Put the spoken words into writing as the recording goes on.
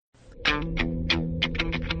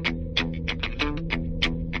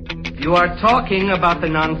You are talking about the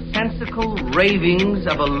nonsensical ravings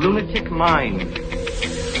of a lunatic mind.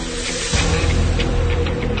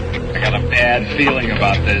 I got a bad feeling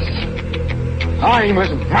about this. I'm as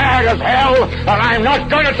mad as hell, and I'm not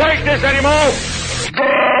going to take this anymore!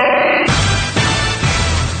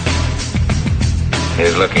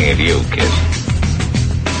 He's looking at you, kid.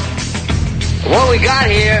 What we got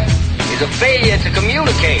here is a failure to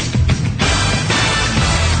communicate.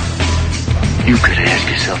 You could ask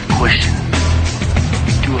yourself the question,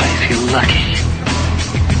 do I feel lucky?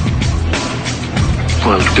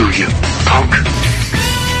 Well, do you, punk?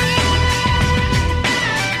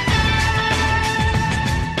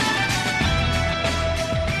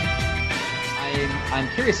 I'm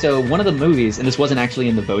curious, so one of the movies, and this wasn't actually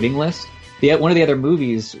in the voting list, one of the other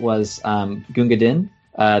movies was Gunga Din,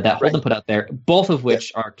 that Holden put out there, both of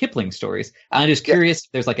which are Kipling stories. I'm just curious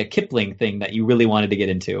if there's like a Kipling thing that you really wanted to get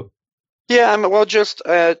into. Yeah, well, just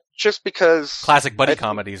because classic buddy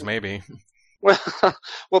comedies, maybe.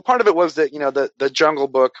 Well, part of it was that the Jungle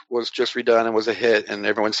Book was just redone and was a hit, and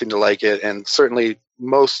everyone seemed to like it, and certainly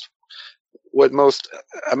most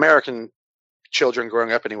American children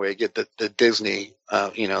growing up anyway get the Disney,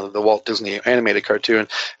 the Walt Disney animated cartoon,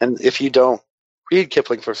 and if you don't read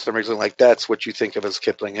Kipling for some reason, like that's what you think of as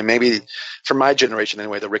Kipling. And maybe for my generation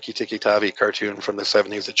anyway, the Rikki Tikki Tavi cartoon from the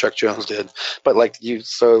 70s that Chuck Jones did. But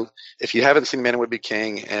so if you haven't seen Man Would Be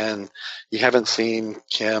King and you haven't seen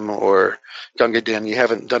Kim or Gunga Din, you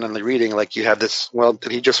haven't done any reading, like you have this, well,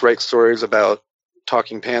 did he just write stories about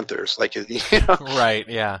talking panthers? Right,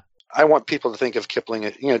 yeah. I want people to think of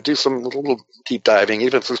Kipling, do some little deep diving,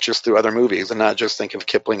 even if it's just through other movies, and not just think of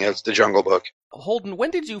Kipling as the Jungle Book. Holden,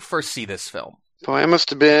 when did you first see this film? Boy, I must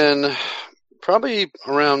have been probably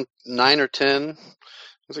around 9 or 10. I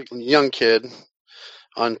was a young kid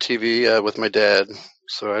on TV with my dad,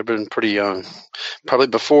 so I'd been pretty young. Probably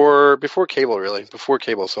before cable, really. Before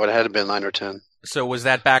cable, so it had to have been 9 or 10. So was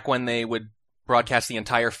that back when they would broadcast the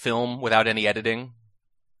entire film without any editing?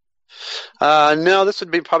 No, this would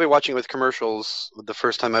be probably watching it with commercials the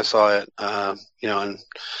first time I saw it, on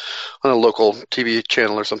a local TV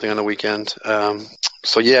channel or something on the weekend.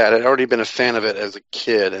 So yeah, I'd already been a fan of it as a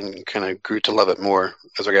kid and kind of grew to love it more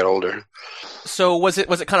as I got older. So was it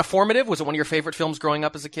kind of formative? Was it one of your favorite films growing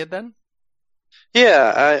up as a kid then?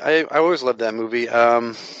 Yeah, I always loved that movie.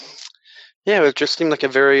 Yeah, it just seemed like a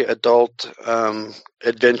very adult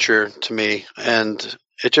adventure to me, and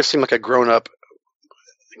it just seemed like a grown-up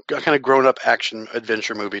action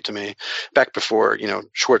adventure movie to me, back before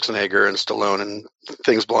Schwarzenegger and Stallone and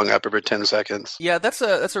things blowing up every 10 seconds. Yeah, that's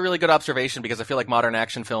a really good observation, because I feel like modern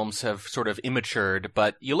action films have sort of immatured,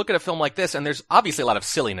 but you look at a film like this and there's obviously a lot of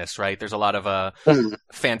silliness, right? There's a lot of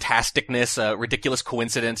fantasticness, ridiculous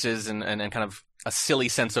coincidences, and kind of a silly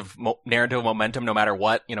sense of narrative momentum no matter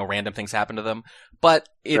what, random things happen to them. But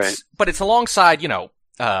it's alongside,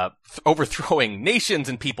 overthrowing nations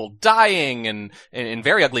and people dying and in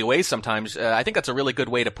very ugly ways sometimes. I think that's a really good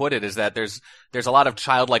way to put it, is that there's a lot of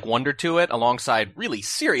childlike wonder to it alongside really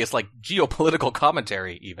serious, like, geopolitical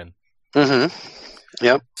commentary even. Mm-hmm.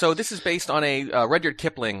 Yep. So this is based on a Rudyard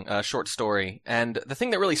Kipling short story, and the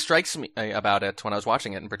thing that really strikes me about it when I was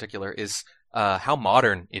watching it in particular is how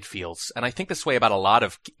modern it feels. And I think this way about a lot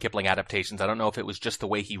of Kipling adaptations. I don't know if it was just the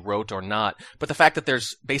way he wrote or not, but the fact that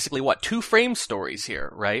there's basically, two frame stories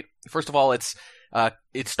here, right? First of all,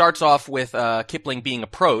 it starts off with Kipling being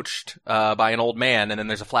approached by an old man, and then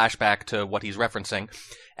there's a flashback to what he's referencing.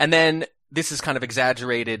 And then this is kind of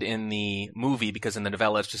exaggerated in the movie because in the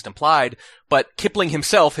novella it's just implied, but Kipling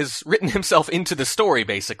himself has written himself into the story,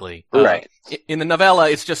 basically. Right. In the novella,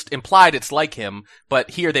 it's just implied it's like him,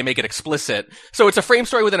 but here they make it explicit. So it's a frame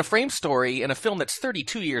story within a frame story in a film that's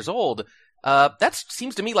 32 years old. That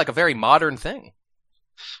seems to me like a very modern thing.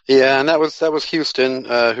 Yeah, and that was Huston,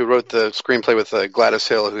 who wrote the screenplay with Gladys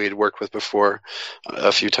Hill, who he'd worked with before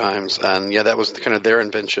a few times. And yeah, that was kind of their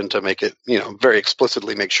invention to make it, very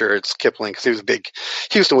explicitly make sure it's Kipling, because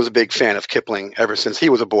Huston was a big fan of Kipling ever since he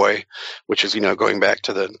was a boy, which is, going back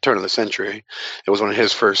to the turn of the century. It was one of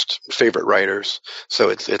his first favorite writers.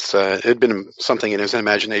 So it'd been something in his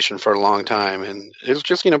imagination for a long time. And it was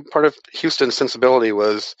just, part of Huston's sensibility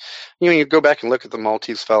was, you go back and look at the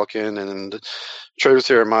Maltese Falcon and Troje de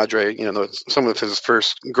Sierra Madre, some of his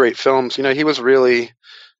first great films, he was really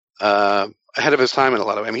ahead of his time in a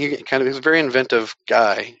lot of ways. He was a very inventive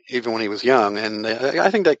guy, even when he was young, and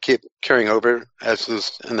I think that kept carrying over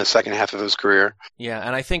in the second half of his career. Yeah,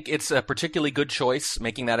 and I think it's a particularly good choice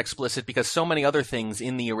making that explicit, because so many other things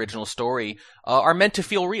in the original story are meant to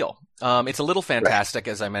feel real. It's a little fantastic,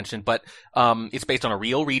 as I mentioned, but it's based on a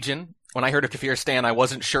real region. when I heard of Kafiristan, I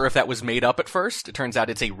wasn't sure if that was made up at first. It turns out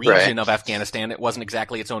it's a region of Afghanistan. It wasn't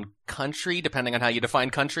exactly its own country, depending on how you define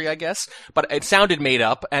country, I guess. But it sounded made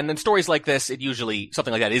up. And in stories like this,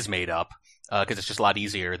 something like that is made up. Because it's just a lot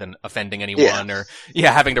easier than offending anyone or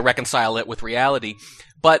having to reconcile it with reality.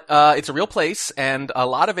 But it's a real place, and a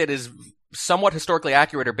lot of it is somewhat historically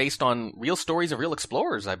accurate or based on real stories of real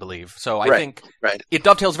explorers, I believe. So I think it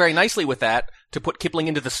dovetails very nicely with that to put Kipling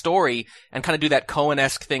into the story and kind of do that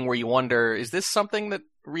Cohen-esque thing where you wonder, is this something that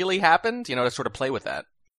really happened? You know, to sort of play with that.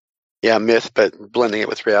 Yeah, myth, but blending it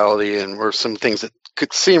with reality, and were some things that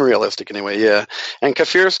could seem realistic anyway. Yeah, and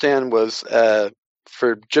Kafiristan was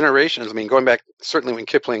for generations. I mean, going back certainly when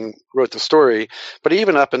Kipling wrote the story, but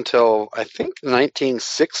even up until I think the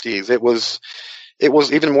 1960s, it was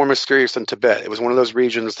even more mysterious than Tibet. It was one of those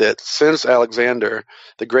regions that since Alexander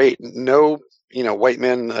the Great, no white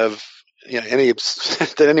men of any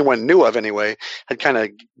that anyone knew of anyway had kind of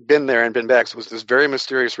been there and been back. So it was this very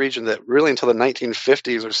mysterious region that really until the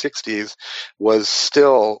 1950s or 60s was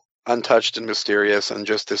still untouched and mysterious, and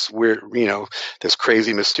just this weird, this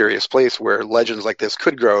crazy mysterious place where legends like this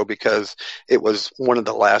could grow, because it was one of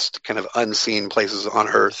the last kind of unseen places on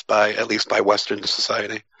Earth at least by Western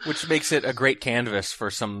society. Which makes it a great canvas for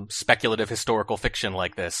some speculative historical fiction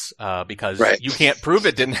like this, because you can't prove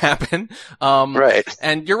it didn't happen.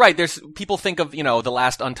 And you're right. People think of, the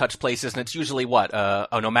last untouched places, and it's usually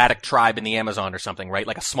a nomadic tribe in the Amazon or something, right?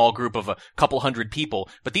 Like a small group of a couple hundred people.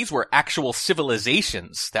 But these were actual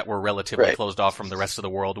civilizations that were relatively closed off from the rest of the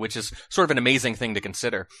world, which is sort of an amazing thing to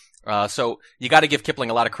consider. So you got to give Kipling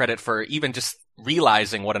a lot of credit for even just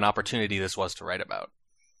realizing what an opportunity this was to write about.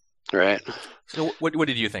 Right. So what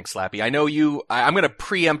did you think, Slappy? I know I'm going to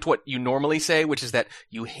preempt what you normally say, which is that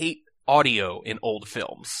you hate audio in old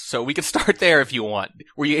films. So we could start there if you want.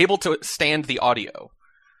 Were you able to stand the audio?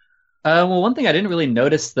 Well, one thing I didn't really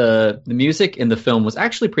notice, the music in the film was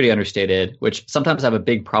actually pretty understated, which sometimes I have a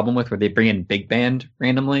big problem with, where they bring in big band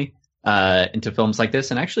randomly into films like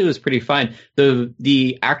this, and actually it was pretty fine.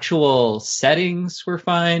 The actual settings were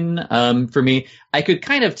fine for me. I could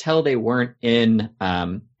kind of tell they weren't in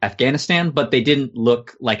Afghanistan, but they didn't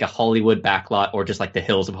look like a Hollywood backlot or just like the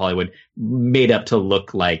hills of Hollywood made up to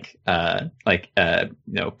look like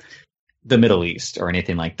the Middle East or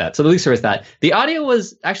anything like that. So at least there was that. The audio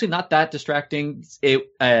was actually not that distracting. The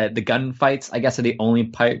gunfights, I guess, are the only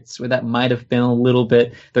parts where that might have been a little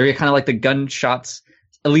bit. They're kind of like the gunshots,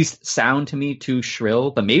 at least sound to me too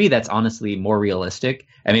shrill, but maybe that's honestly more realistic.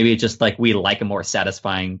 And maybe it's just like we like a more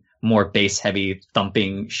satisfying, more bass heavy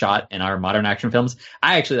thumping shot in our modern action films.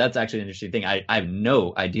 That's actually an interesting thing. I have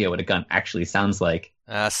no idea what a gun actually sounds like.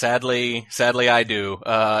 Sadly, I do.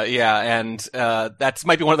 And that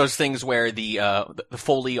might be one of those things where the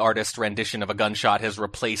Foley artist rendition of a gunshot has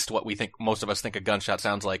replaced what most of us think a gunshot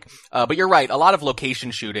sounds like. But you're right. A lot of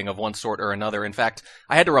location shooting of one sort or another. In fact,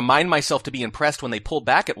 I had to remind myself to be impressed when they pulled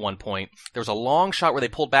back at one point. There was a long shot where they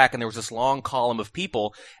pulled back and there was this long column of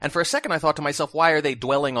people. And for a second, I thought to myself, why are they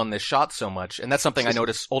dwelling on this shot so much? And that's something I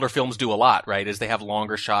notice older films do a lot, right? Is they have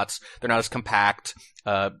longer shots. They're not as compact.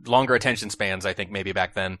 Longer attention spans, I think, maybe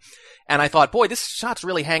back then. And I thought, boy, this shot's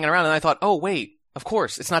really hanging around. And I thought, oh, wait, of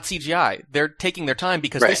course, it's not CGI. They're taking their time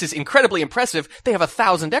because this is incredibly impressive. They have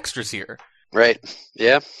 1,000 extras here. Right.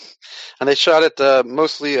 Yeah. And they shot it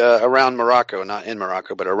mostly around Morocco, not in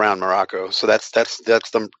Morocco, but around Morocco. So that's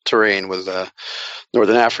the terrain was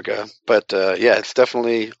Northern Africa. But it's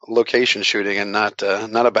definitely location shooting and not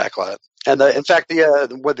a backlot. And in fact,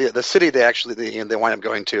 the city they wind up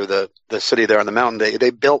going to, the city there on the mountain, they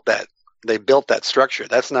built that. They built that structure.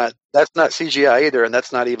 That's not CGI either, and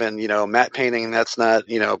that's not even matte painting. That's not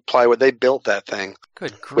plywood. They built that thing.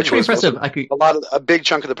 Good grief. Which was impressive. A big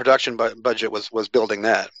chunk of the production budget was building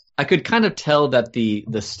that. I could kind of tell that the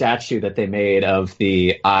statue that they made of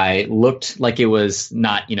the eye looked like it was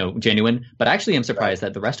not genuine, but actually I'm surprised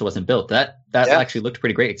that the rest wasn't built. That actually looked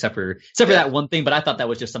pretty great, except for that one thing. But I thought that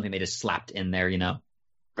was just something they just slapped in there,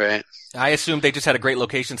 Right. I assumed they just had a great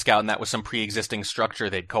location scout and that was some pre-existing structure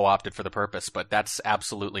they'd co-opted for the purpose, but that's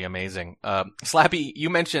absolutely amazing. Slappy, you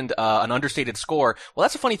mentioned an understated score. Well,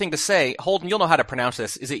 that's a funny thing to say. Holden, you'll know how to pronounce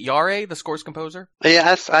this. Is it Yare, the score's composer?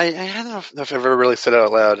 Yes, I don't know if I've ever really said it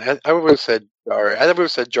out loud. I would have said Yare. I would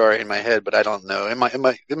have said Jare in my head, but I don't know.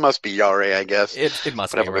 It must be Yare, I guess. It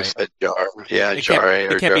must be, right? I would have said Jar. Yeah,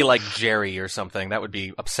 Jare. It can't be like Jerry or something. That would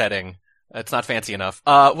be upsetting. It's not fancy enough.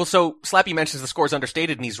 So Slappy mentions the score's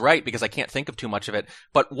understated, and he's right, because I can't think of too much of it.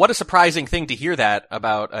 But what a surprising thing to hear that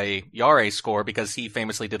about a Yare score, because he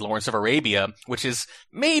famously did Lawrence of Arabia, which is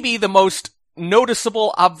maybe the most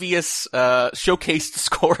noticeable, obvious, showcased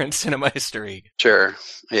score in cinema history. Sure.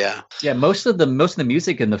 Yeah. Yeah, most of the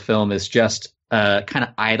music in the film is just kind of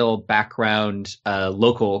idle background,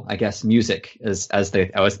 local, I guess, music as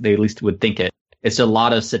they at least would think it. It's a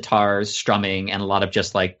lot of sitars strumming and a lot of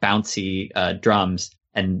just like bouncy drums,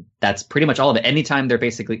 and that's pretty much all of it. Anytime they're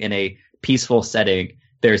basically in a peaceful setting,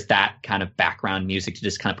 there's that kind of background music to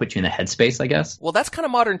just kind of put you in the headspace, I guess. Well, that's kind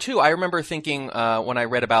of modern too. I remember thinking when I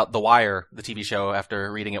read about The Wire, the TV show,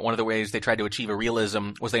 after reading it, one of the ways they tried to achieve a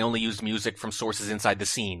realism was they only used music from sources inside the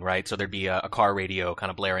scene, right? So there'd be a car radio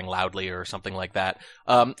kind of blaring loudly or something like that.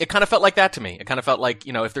 It kind of felt like that to me. It kind of felt like,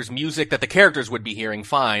 you know, if there's music that the characters would be hearing,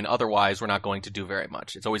 fine. Otherwise, we're not going to do very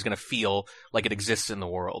much. It's always going to feel like it exists in the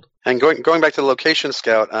world. And going back to the Location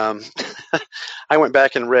Scout, I went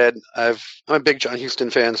back and read. I'm a big John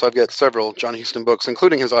Huston fan, so I've got several John Huston books,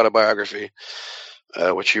 including his autobiography,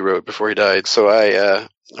 which he wrote before he died. So I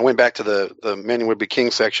went back to the Man Who Would Be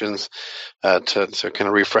King sections to kind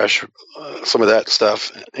of refresh some of that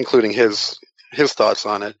stuff, including his thoughts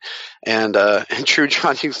on it. And in true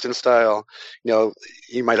John Huston style, you know,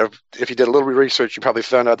 you might have, if you did a little research, you probably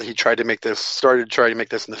found out that he started trying to make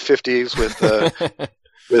this in the 50s with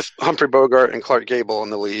with Humphrey Bogart and Clark Gable in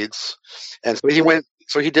the leads. And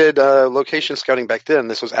so he did location scouting back then.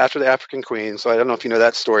 This was after the African Queen, so I don't know if you know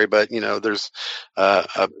that story, but, you know, there's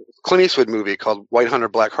a Clint Eastwood movie called White Hunter,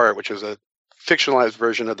 Black Heart, which is a fictionalized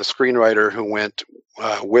version of the screenwriter who went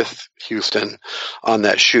with Huston on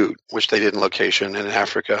that shoot, which they did in location in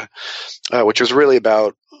Africa, which was really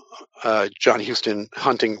about John Huston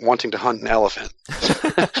wanting to hunt an elephant.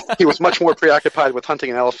 He was much more preoccupied with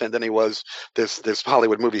hunting an elephant than he was this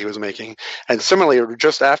Hollywood movie he was making. And similarly,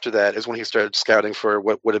 just after that is when he started scouting for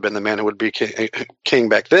what would have been the Man Who Would Be King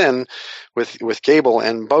back then with Gable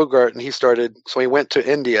and Bogart. And he went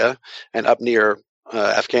to India and up near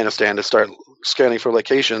Afghanistan to start scanning for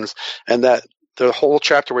locations. And that the whole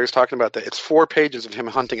chapter where he's talking about that, it's 4 pages of him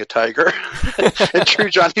hunting a tiger in true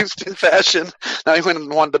John Huston fashion. Now he went and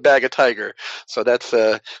wanted to bag a tiger. So that's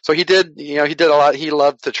so he did a lot. He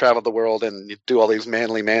loved to travel the world and do all these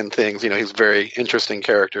manly man things. You know, he's a very interesting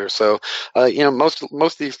character. So most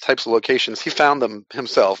of these types of locations, he found them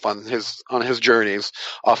himself on his journeys,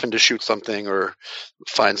 often to shoot something or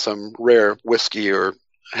find some rare whiskey or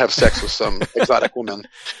have sex with some exotic woman,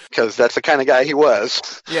 because that's the kind of guy he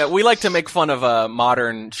was. Yeah, we like to make fun of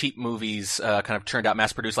modern cheap movies, kind of turned out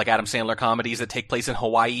mass-produced, like Adam Sandler comedies that take place in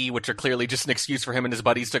Hawaii, which are clearly just an excuse for him and his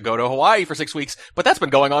buddies to go to Hawaii for 6 weeks. But that's been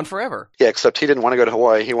going on forever. Yeah, except he didn't want to go to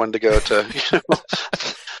Hawaii. He wanted to go to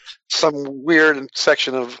some weird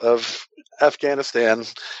section of Afghanistan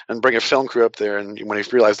and bring a film crew up there. And when he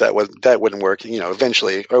realized that wouldn't work,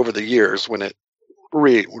 eventually over the years when it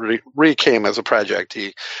came as a project,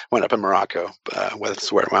 he went up in Morocco. That's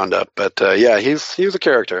where it wound up. But he was a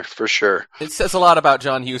character for sure. It says a lot about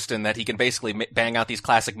John Huston that he can basically bang out these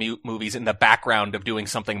classic movies in the background of doing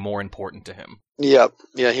something more important to him. Yep.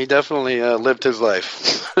 Yeah, he definitely lived his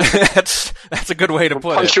life. That's a good way to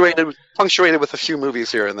put it. Punctuated with a few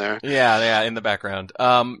movies here and there. Yeah, in the background.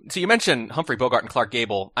 So you mentioned Humphrey Bogart and Clark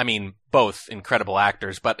Gable. I mean, both incredible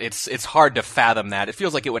actors, but it's hard to fathom that. It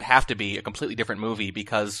feels like it would have to be a completely different movie,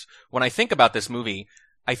 because when I think about this movie,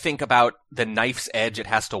 I think about the knife's edge it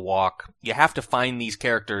has to walk. You have to find these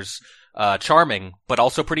characters charming, but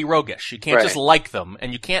also pretty roguish. You can't just like them,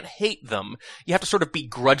 and you can't hate them. You have to sort of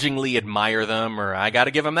begrudgingly admire them, or I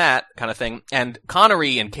gotta give them that kind of thing. And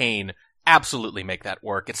Connery and Caine absolutely make that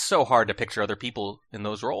work. It's so hard to picture other people in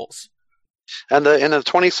those roles. And in the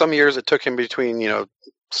 20-some years it took him between,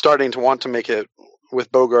 starting to want to make it with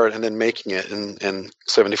Bogart and then making it in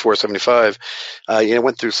 74, 75,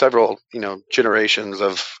 went through several, generations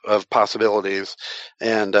of possibilities.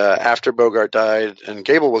 And after Bogart died and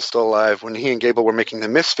Gable was still alive, when he and Gable were making The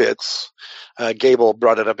Misfits, Gable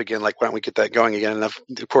brought it up again, like, why don't we get that going again? And of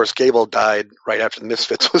course, Gable died right after The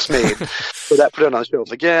Misfits was made. So that put it on the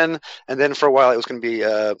shelves again. And then for a while, it was going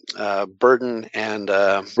to be Burton and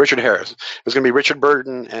Richard Harris. It was going to be Richard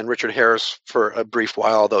Burton and Richard Harris for a brief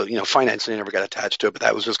while, although, financing never got attached to it. But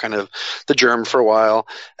that was just kind of the germ for a while.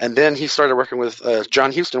 And then he started working with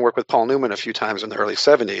John Huston worked with Paul Newman a few times in the early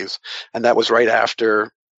 70s. And that was right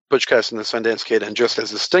after Butch Cassidy and the Sundance Kid, and just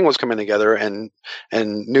as the Sting was coming together, and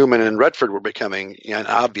Newman and Redford were becoming an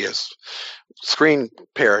obvious screen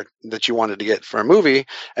pair that you wanted to get for a movie.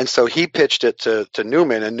 And so he pitched it to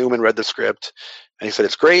Newman, and Newman read the script, and he said,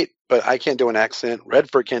 it's great, but I can't do an accent.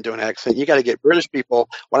 Redford can't do an accent. You got to get British people.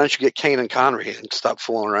 Why don't you get Kane and Connery and stop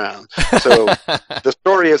fooling around? So the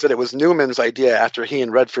story is that it was Newman's idea after he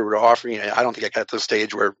and Redford were offering. I don't think I got to the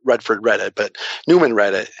stage where Redford read it, but Newman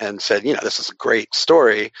read it and said, this is a great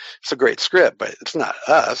story. It's a great script, but it's not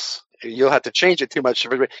us. You'll have to change it too much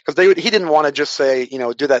because he didn't want to just say,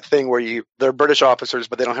 do that thing where they're British officers,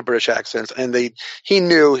 but they don't have British accents. And he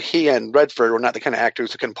knew he and Redford were not the kind of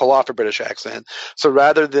actors who can pull off a British accent. So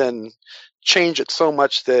rather than change it so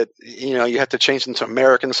much that, you have to change them to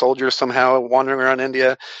American soldiers somehow wandering around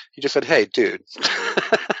India, he just said, hey, dude,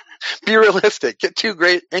 be realistic. Get two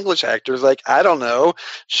great English actors like, I don't know,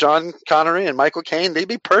 Sean Connery and Michael Caine. They'd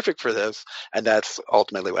be perfect for this. And that's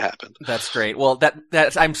ultimately what happened. That's great. Well,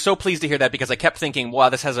 that's I'm so pleased to hear that, because I kept thinking, wow,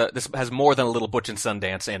 this has more than a little Butch and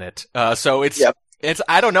Sundance in it. So it's, yep. It's,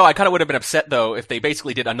 I don't know. I kind of would have been upset though if they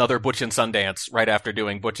basically did another Butch and Sundance right after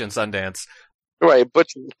doing Butch and Sundance. Right.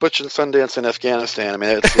 Butch and Sundance in Afghanistan. I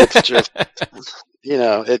mean, it's just,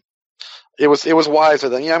 It was wiser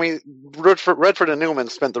than Redford and Newman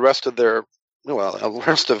spent the rest of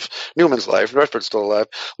Newman's life, Redford's still alive,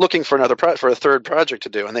 looking for for a third project to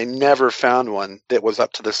do, and they never found one that was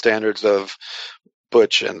up to the standards of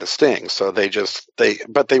Butch and the Sting. So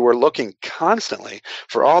but they were looking constantly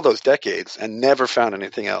for all those decades and never found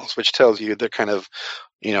anything else, which tells you the kind of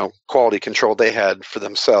quality control they had for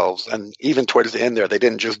themselves. And even towards the end there, they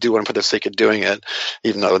didn't just do one for the sake of doing it,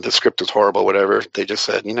 even though the script was horrible, whatever. They just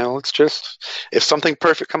said, let's just, if something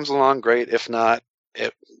perfect comes along, great. If not,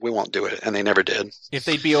 we won't do it. And they never did. If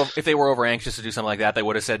they were over anxious to do something like that, they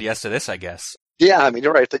would have said yes to this, I guess. Yeah, I mean,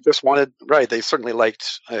 you're right. They just wanted, right. They certainly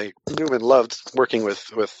liked, Newman loved working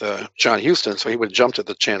with John Huston, so he would jump at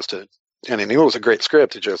the chance to, and he knew it was a great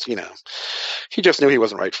script. It just, he just knew he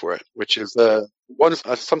wasn't right for it, which is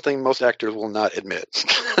something most actors will not admit.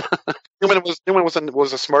 Newman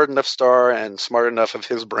was a smart enough star and smart enough of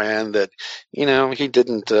his brand that he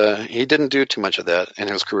didn't do too much of that in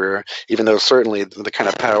his career. Even though certainly the kind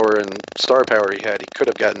of power and star power he had, he could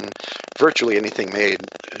have gotten virtually anything made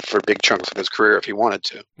for big chunks of his career if he wanted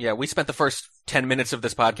to. Yeah, we spent the first 10 minutes of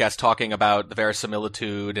this podcast talking about the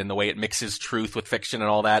verisimilitude and the way it mixes truth with fiction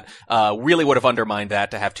and all that. Really would have undermined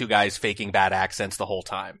that to have two guys faking bad accents the whole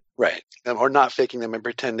time. Right. Or not faking them and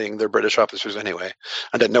pretending they're British officers anyway,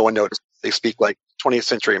 and that no one noticed they speak like 20th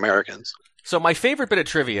century Americans. So my favorite bit of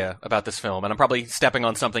trivia about this film, and I'm probably stepping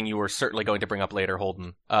on something you were certainly going to bring up later,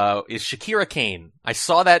 Holden, is Shakira Caine. I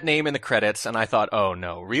saw that name in the credits, and I thought, oh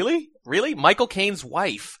no, really? Really? Michael Caine's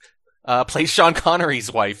wife plays Sean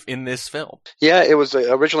Connery's wife in this film. Yeah, it was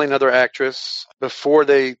originally another actress before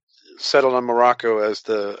they settled on Morocco as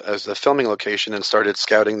the filming location and started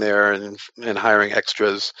scouting there and hiring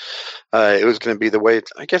extras. It was going to be the way.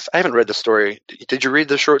 I guess I haven't read the story. Did you read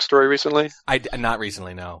the short story recently? Not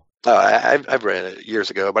recently, no. I've read it years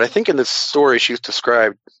ago, but I think in this story she's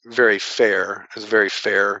described as very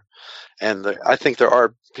fair, and I think there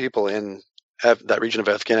are people in that region of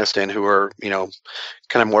Afghanistan who are, kind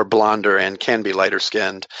of more blonder and can be lighter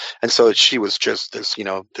skinned, and so she was just this,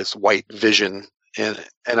 this white vision. And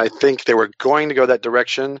I think they were going to go that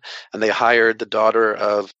direction, and they hired the daughter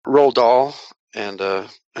of Roald Dahl and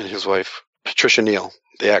his wife Patricia Neal,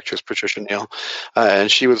 the actress Patricia Neal,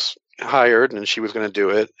 and she was hired, and she was going to do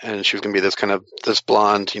it, and she was going to be this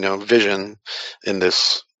blonde, vision in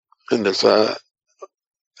this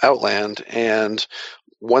outland. And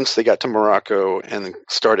once they got to Morocco and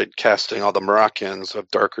started casting all the Moroccans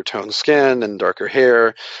of darker toned skin and darker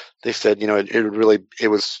hair, they said, it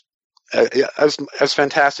was. As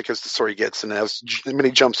fantastic as the story gets, and as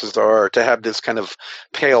many jumps as there are, to have this kind of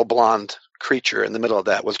pale blonde creature in the middle of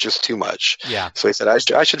that was just too much. Yeah. So he said,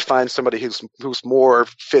 I should find somebody who's more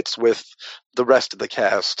fits with the rest of the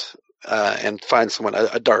cast, and find someone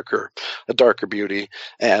a darker beauty.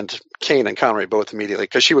 And Caine and Connery both immediately,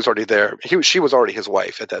 because she was already there. She was already his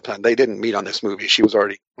wife at that time. They didn't meet on this movie. She was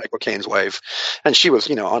already Michael Caine's wife, and she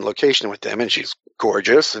was on location with them, and she's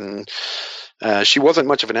gorgeous, and she wasn't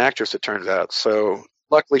much of an actress, it turns out. So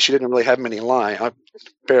luckily she didn't really have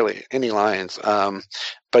barely any lines.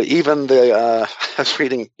 But even I was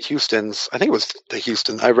reading Huston's, I think it was the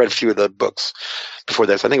Huston, I read a few of the books before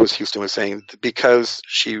this. I think it was Huston was saying, because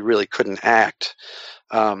she really couldn't act,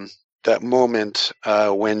 that moment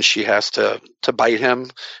when she has to bite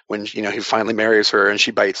him, when he finally marries her and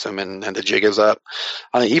she bites him and the jig is up.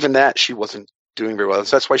 Even that she wasn't doing very well.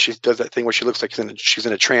 So that's why she does that thing where she looks like she's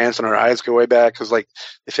in a trance and her eyes go way back, because they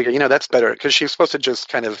figure that's better, because she's supposed to just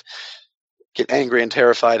kind of get angry and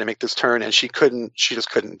terrified and make this turn, and she just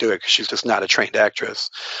couldn't do it because she's just not a trained actress.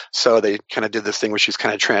 So they kind of did this thing where she's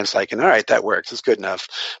kind of trans-like, and all right, that works, it's good enough.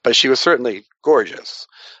 But she was certainly gorgeous.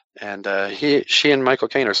 And she and Michael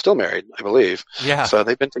Caine are still married, I believe. Yeah. So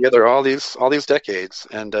they've been together all these decades,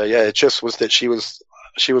 and it just was that she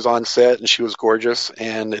was on set and she was gorgeous,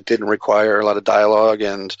 and it didn't require a lot of dialogue,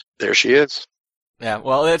 and there she is. Yeah,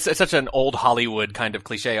 well, it's such an old Hollywood kind of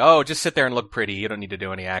cliche. Oh, just sit there and look pretty. You don't need to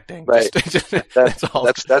do any acting. Right. That's all.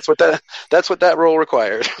 That's what that role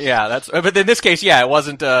required. Yeah, but in this case, yeah, it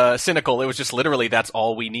wasn't cynical. It was just literally that's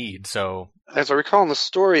all we need. So, as I recall in the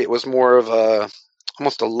story, it was more of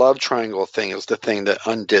almost a love triangle thing. It was the thing that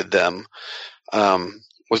undid them.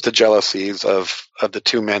 Was the jealousies of the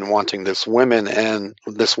two men wanting this woman, and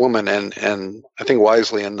I think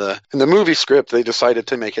wisely in the movie script they decided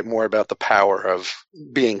to make it more about the power of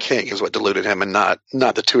being king is what deluded him, and not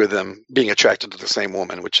the two of them being attracted to the same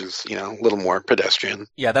woman, which is a little more pedestrian.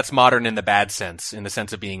 Yeah, that's modern in the bad sense, in the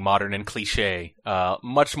sense of being modern and cliche.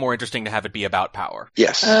 Much more interesting to have it be about power.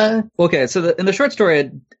 Yes. Okay, so in the short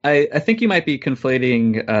story, I think you might be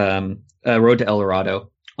conflating Road to El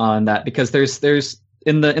Dorado on that, because there's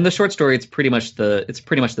in the short story, it's pretty much the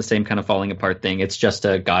same kind of falling apart thing. It's just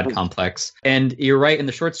a god complex. And you're right, in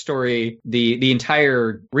the short story, the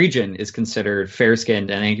entire region is considered fair-skinned,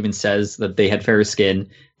 and it even says that they had fairer skin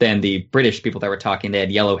than the British people that were talking. They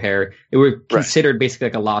had yellow hair. They were considered basically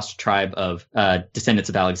like a lost tribe of descendants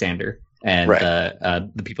of Alexander and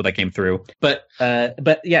the people that came through. But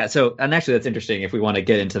yeah, so, and actually that's interesting if we want to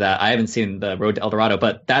get into that. I haven't seen the Road to El Dorado,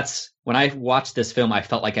 but that's when I watched this film, I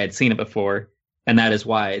felt like I had seen it before. And that is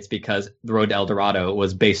why. It's because The Road to El Dorado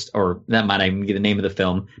was based, or that might not even be the name of the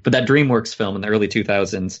film, but that DreamWorks film in the early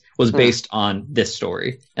 2000s was based on this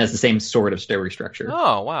story. And it's the same sort of story structure.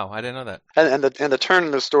 Oh, wow. I didn't know that. And the turn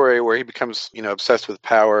in the story where he becomes, obsessed with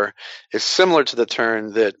power is similar to the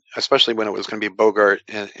turn that, especially when it was going to be Bogart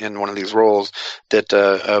in one of these roles, that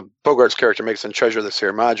Bogart's character makes in Treasure of the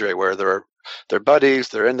Sierra Madre, where they're buddies,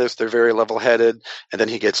 they're in this, they're very level-headed, and then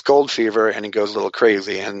he gets gold fever and he goes a little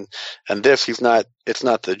crazy. And this, it's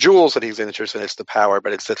not the jewels that he's interested in, it's the power,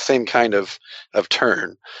 but it's that same kind of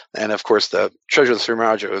turn. And of course, the Treasure of the Sierra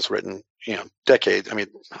Madre was written,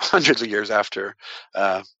 hundreds of years after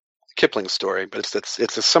Kipling's story, but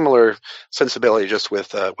it's a similar sensibility, just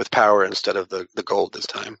with power instead of the gold this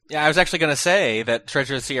time. Yeah, I was actually going to say that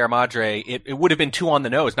Treasure of the Sierra Madre, it would have been too on the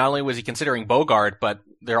nose. Not only was he considering Bogart, but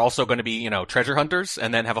they're also going to be, treasure hunters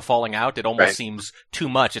and then have a falling out. It almost seems too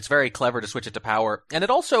much. It's very clever to switch it to power. And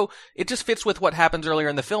it just fits with what happens earlier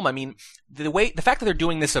in the film. I mean, the fact that they're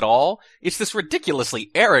doing this at all, it's this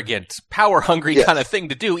ridiculously arrogant, power-hungry kind of thing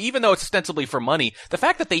to do, even though it's ostensibly for money. The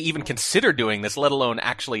fact that they even consider doing this, let alone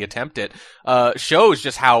actually attempt it, shows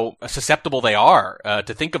just how susceptible they are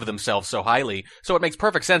to think of themselves so highly. So it makes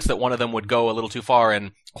perfect sense that one of them would go a little too far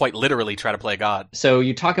and quite literally try to play God. So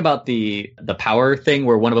you talk about the power thing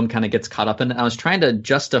where one of them kind of gets caught up in it. I was trying to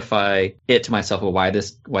justify it to myself of why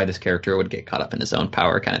this character would get caught up in his own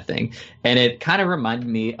power kind of thing. And it kind of reminded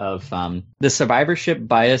me of the survivorship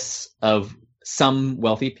bias of some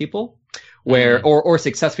wealthy people where or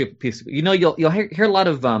successful people. You'll hear a lot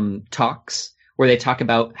of talks where they talk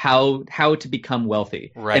about how to become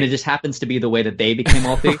wealthy. Right. And it just happens to be the way that they became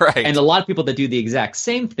wealthy. Right. And a lot of people that do the exact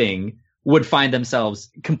same thing would find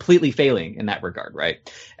themselves completely failing in that regard, right?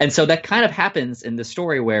 And so that kind of happens in the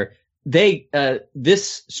story where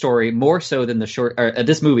this story more so than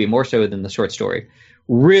this movie more so than the short story,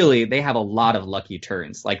 really they have a lot of lucky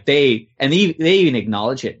turns. Like they even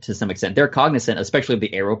acknowledge it to some extent. They're cognizant, especially of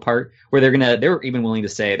the arrow part, where they're even willing to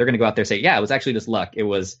say, they're gonna go out there and say, yeah, it was actually just luck. It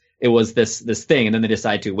was this thing, and then they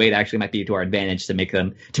decide to wait, actually might be to our advantage to make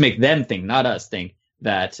them think, not us think,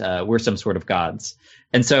 that we're some sort of gods.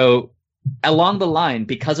 And so along the line,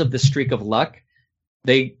 because of the streak of luck,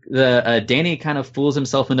 Danny kind of fools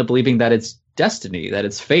himself into believing that it's destiny, that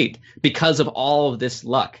it's fate, because of all of this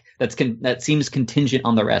luck that seems contingent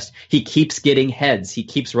on the rest. He keeps getting heads, he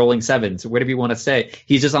keeps rolling sevens, whatever you want to say.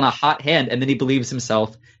 He's just on a hot hand, and then he believes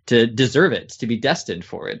himself to deserve it, to be destined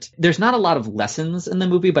for it. There's not a lot of lessons in the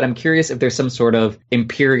movie, but I'm curious if there's some sort of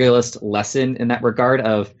imperialist lesson in that regard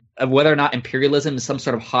of whether or not imperialism is some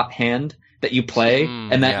sort of hot hand that you play,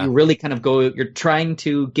 and that you really kind of you're trying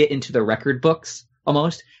to get into the record books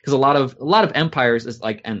almost, because a lot of empires is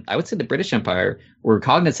like, and I would say the British Empire were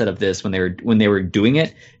cognizant of this when they were doing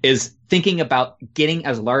it, is thinking about getting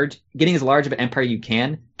as large of an empire you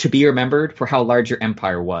can to be remembered for how large your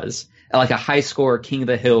empire was. like a high score King of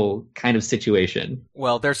the Hill kind of situation.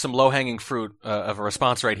 Well, there's some low-hanging fruit of a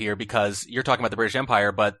response right here, because you're talking about the British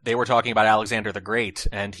Empire, but they were talking about Alexander the Great,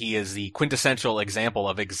 and he is the quintessential example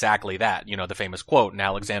of exactly that. You know, the famous quote, "And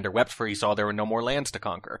Alexander wept for he saw there were no more lands to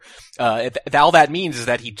conquer." All that means is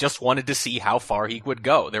that he just wanted to see how far he would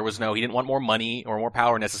go. He didn't want more money or more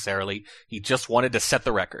power necessarily. He just wanted to set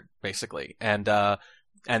the record, basically.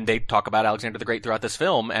 And they talk about Alexander the Great throughout this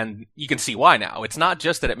film, and you can see why now. It's not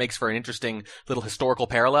just that it makes for an interesting little historical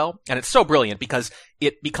parallel, and it's so brilliant because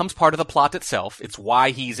it becomes part of the plot itself. It's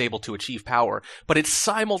why he's able to achieve power, but it's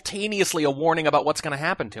simultaneously a warning about what's going to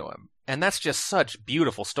happen to him. And that's just such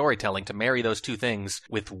beautiful storytelling to marry those two things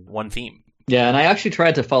with one theme. Yeah, and I actually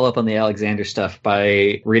tried to follow up on the Alexander stuff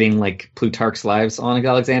by reading like Plutarch's Lives on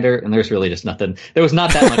Alexander, and there's really just nothing. There was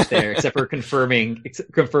not that much there except for confirming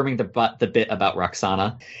the bit about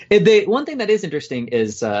Roxana. One thing that is interesting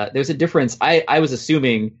is there's a difference. I was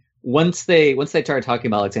assuming once they started talking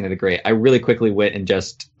about Alexander the Great, I really quickly went and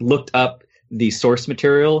just looked up the source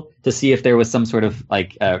material to see if there was some sort of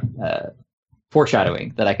like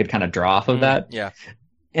foreshadowing that I could kind of draw off of that. Yeah.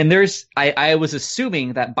 And I was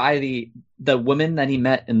assuming that by the woman that he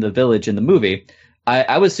met in the village in the movie,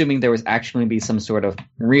 I was assuming there was actually going to be some sort of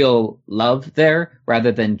real love there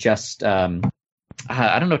rather than just, I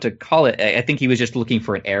don't know what to call it. I think he was just looking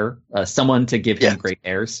for an heir, someone to give him great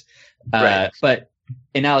heirs. Right. But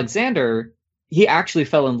in Alexander, he actually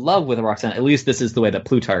fell in love with Roxana. At least this is the way that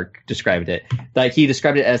Plutarch described it. That he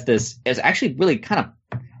described it as actually really kind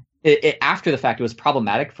of, after the fact, it was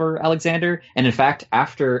problematic for Alexander, and in fact,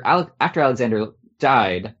 after Alexander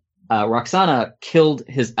died, Roxana killed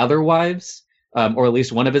his other wives, or at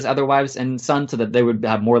least one of his other wives and son, so that they would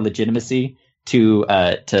have more legitimacy to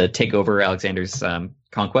take over Alexander's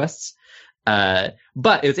conquests.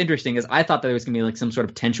 But it was interesting, is I thought that there was going to be like some sort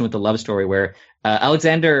of tension with the love story where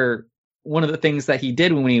Alexander. One of the things that he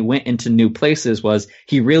did when he went into new places was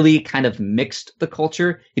he really kind of mixed the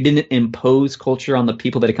culture. He didn't impose culture on the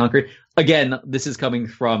people that he conquered. Again, this is coming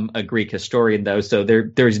from a Greek historian, though, so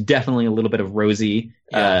there's definitely a little bit of rosy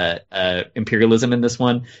imperialism in this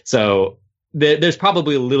one. So there's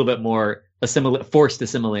probably a little bit more forced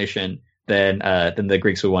assimilation than the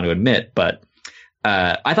Greeks would want to admit. But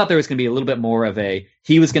I thought there was going to be a little bit more of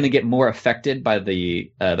he was going to get more affected by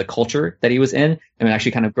the culture that he was in and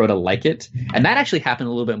actually kind of grow to like it. And that actually happened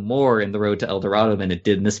a little bit more in The Road to El Dorado than it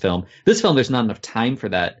did in this film. This film, there's not enough time for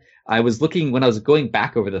that. I was looking when I was going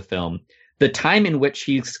back over the film, the time in which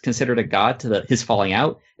he's considered a god to his falling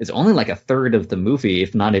out is only like a third of the movie,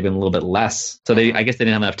 if not even a little bit less. So I guess they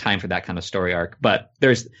didn't have enough time for that kind of story arc. But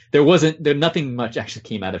nothing much actually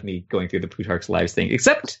came out of me going through the Plutarch's Lives thing,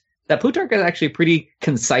 except that Plutarch is actually a pretty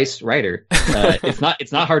concise writer. It's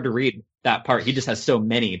not hard to read that part. He just has so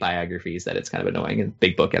many biographies that it's kind of annoying and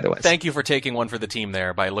big book otherwise. Thank you for taking one for the team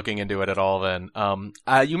there by looking into it at all then.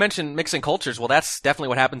 You mentioned mixing cultures. Well, that's definitely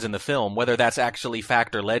what happens in the film. Whether that's actually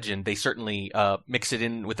fact or legend, they certainly mix it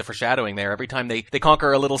in with the foreshadowing there. Every time they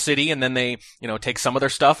conquer a little city and then they, take some of their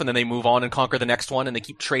stuff and then they move on and conquer the next one and they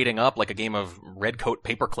keep trading up like a game of red coat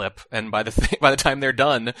paperclip. And by the time they're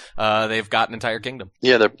done, they've got an entire kingdom.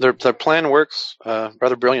 Yeah, their plan works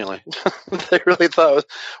rather brilliantly. They really thought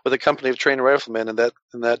with a company of trained riflemen and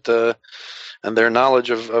their knowledge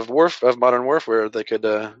of modern warfare, they could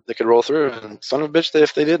roll through. And son of a bitch,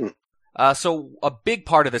 if they didn't. So a big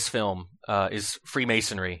part of this film is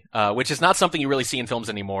Freemasonry, which is not something you really see in films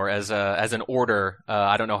anymore as an order.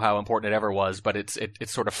 I don't know how important it ever was, but it's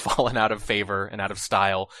sort of fallen out of favor and out of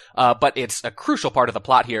style. But it's a crucial part of the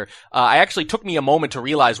plot here. I actually took me a moment to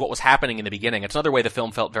realize what was happening in the beginning. It's another way the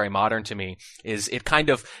film felt very modern to me, is it kind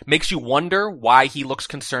of makes you wonder why he looks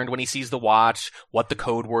concerned when he sees the watch, what the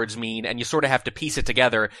code words mean, and you sort of have to piece it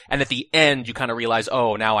together. And at the end, you kind of realize,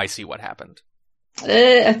 oh, now I see what happened.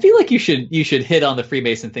 I feel like you should hit on the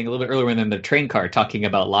Freemason thing a little bit earlier than the train car talking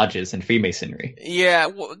about lodges and Freemasonry. Yeah,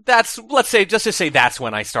 well, just to say that's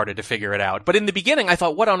when I started to figure it out. But in the beginning, I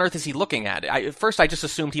thought, what on earth is he looking at? At first, I just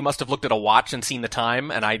assumed he must have looked at a watch and seen the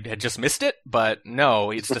time, and I had just missed it. But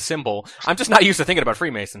no, it's the symbol. I'm just not used to thinking about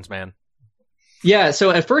Freemasons, man. Yeah,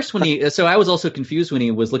 so at first I was also confused when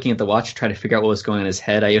he was looking at the watch to try to figure out what was going on in his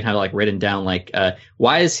head. I even had written down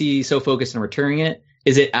why is he so focused on returning it?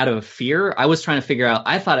 Is it out of fear? I was trying to figure out.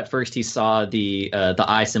 I thought at first he saw the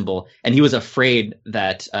eye symbol and he was afraid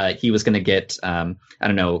that he was going to get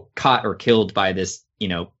caught or killed by this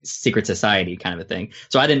secret society kind of a thing.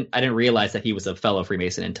 So I didn't realize that he was a fellow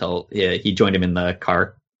Freemason until he joined him in the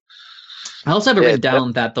car. I also have written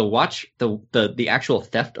down that the watch, the actual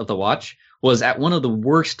theft of the watch was at one of the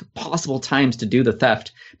worst possible times to do the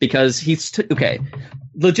theft, because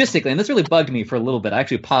logistically, and this really bugged me for a little bit. I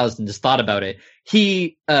actually paused and just thought about it.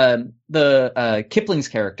 Kipling's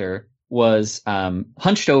character was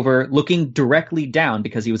hunched over, looking directly down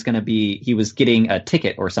because he was getting a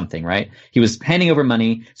ticket or something, right? He was handing over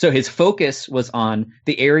money, so his focus was on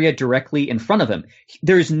the area directly in front of him.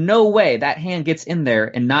 There's no way that hand gets in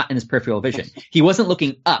there and not in his peripheral vision. He wasn't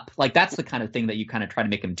looking up. Like, that's the kind of thing that you kind of try to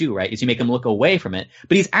make him do, right? Is you make him look away from it,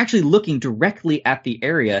 but he's actually looking directly at the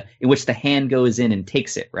area in which the hand goes in and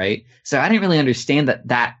takes it, right? So I didn't really understand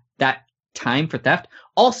that time for theft.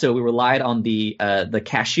 Also, we relied on the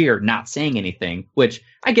cashier not saying anything, which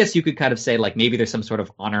I guess you could kind of say, like, maybe there's some sort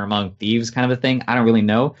of honor among thieves kind of a thing. I don't really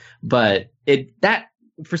know, but that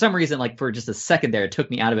for some reason, like, for just a second there, it took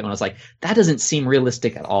me out of it when I was like, that doesn't seem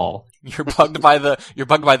realistic at all. You're bugged by the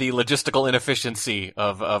logistical inefficiency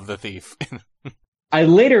of the thief. I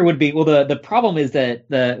later would be, well, the problem is that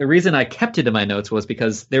the reason I kept it in my notes was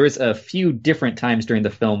because there was a few different times during the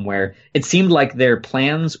film where it seemed like their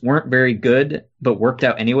plans weren't very good, but worked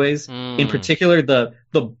out anyways. In particular, the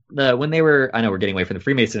when they were, I know we're getting away from the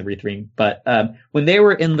Freemasonry thing, but when they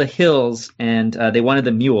were in the hills and they wanted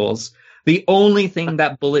the mules, the only thing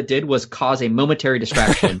that bullet did was cause a momentary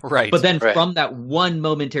distraction. Right. But then from that one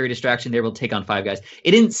momentary distraction, they were able to take on 5 guys.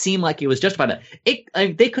 It didn't seem like it was justified.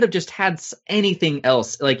 They could have just had anything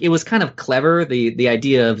else. Like, it was kind of clever, the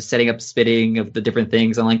idea of setting up spitting of the different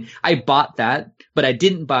things. I'm like, I bought that, but I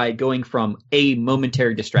didn't buy going from a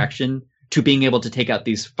momentary distraction to being able to take out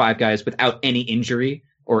these 5 guys without any injury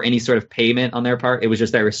or any sort of payment on their part. It was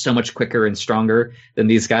just they were so much quicker and stronger than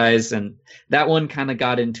these guys, and that one kind of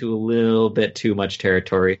got into a little bit too much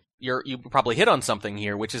territory. You probably hit on something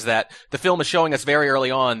here, which is that the film is showing us very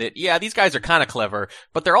early on that, yeah, these guys are kind of clever,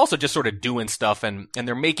 but they're also just sort of doing stuff and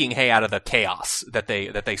they're making hay out of the chaos that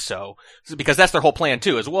they sow. Because that's their whole plan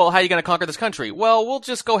too, is, well, how are you going to conquer this country? Well, we'll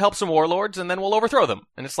just go help some warlords and then we'll overthrow them.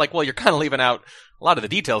 And it's like, well, you're kind of leaving out a lot of the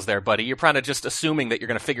details there, buddy. You're kind of just assuming that you're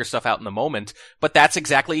going to figure stuff out in the moment. But that's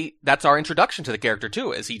our introduction to the character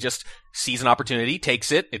too, is he just sees an opportunity,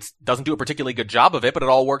 takes it. It doesn't do a particularly good job of it, but it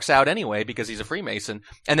all works out anyway because he's a Freemason.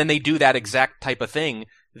 And then they do that exact type of thing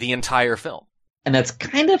the entire film. And that's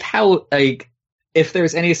kind of how, like, if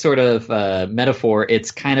there's any sort of metaphor,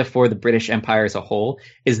 it's kind of for the British Empire as a whole,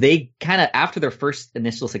 is they kind of, after their first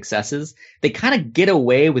initial successes, they kind of get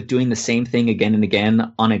away with doing the same thing again and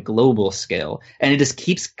again on a global scale. And it just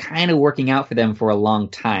keeps kind of working out for them for a long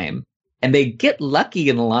time. And they get lucky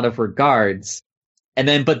in a lot of regards.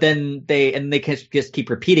 But then they just keep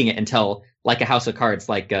repeating it until, like a House of Cards.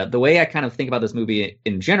 Like, the way I kind of think about this movie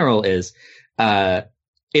in general is,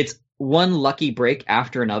 it's one lucky break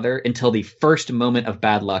after another until the first moment of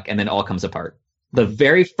bad luck, and then all comes apart. The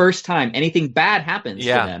very first time anything bad happens to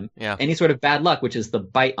them, any sort of bad luck, which is the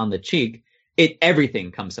bite on the cheek,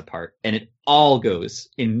 everything comes apart, and it all goes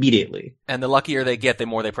immediately. And the luckier they get, the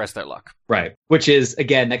more they press their luck. Right. Which is,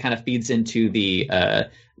 again, that kind of feeds into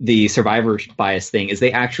the survivor bias thing, is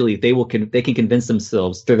they can convince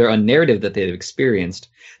themselves through their own narrative that they've experienced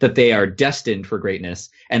that they are destined for greatness,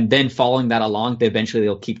 and then following that along,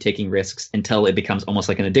 they'll keep taking risks until it becomes almost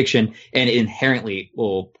like an addiction, and it inherently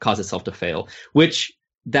will cause itself to fail. Which,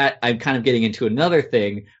 that I'm kind of getting into another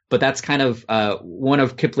thing, but that's kind of one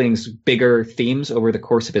of Kipling's bigger themes over the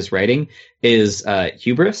course of his writing is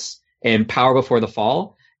hubris and power before the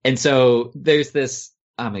fall. And so there's this,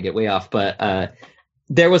 I'm gonna get way off, but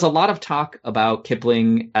there was a lot of talk about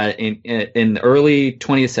Kipling in the early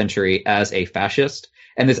 20th century as a fascist.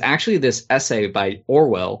 And there's actually this essay by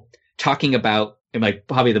Orwell talking about, like,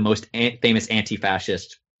 probably the most famous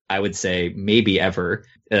anti-fascist, I would say, maybe ever,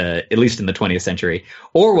 at least in the 20th century.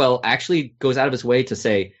 Orwell actually goes out of his way to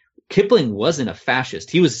say Kipling wasn't a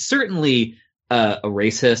fascist. He was certainly a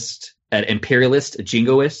racist, an imperialist, a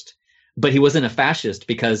jingoist, but he wasn't a fascist,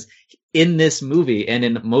 because in this movie and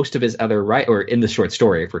in most of his other or in the short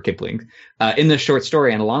story for Kipling, in the short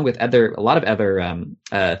story, and along with a lot of other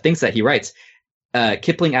things that he writes,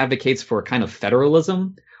 Kipling advocates for kind of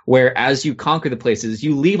federalism, where as you conquer the places,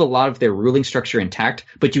 you leave a lot of their ruling structure intact,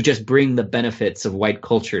 but you just bring the benefits of white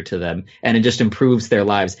culture to them, and it just improves their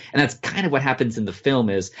lives. And that's kind of what happens in the film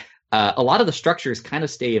is a lot of the structures kind of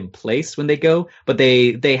stay in place when they go, but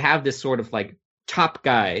they have this sort of like top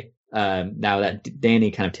guy, now that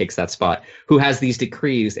Danny kind of takes that spot, who has these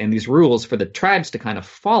decrees and these rules for the tribes to kind of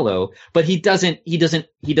follow, but he doesn't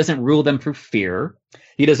rule them through fear.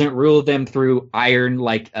 He doesn't rule them through iron,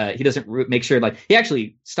 he doesn't make sure, he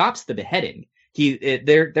actually stops the beheading.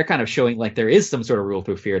 they're kind of showing like there is some sort of rule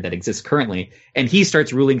through fear that exists currently, and he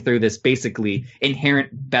starts ruling through this basically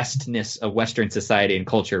inherent bestness of Western society and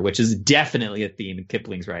culture, which is definitely a theme in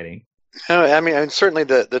Kipling's writing. I mean, and certainly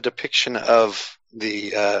the depiction of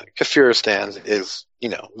the Kafiristan is,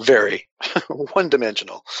 very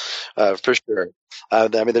one-dimensional, for sure. I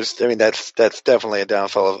mean, that's definitely a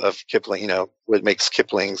downfall of Kipling. What makes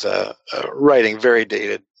Kipling's writing very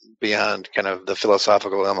dated beyond kind of the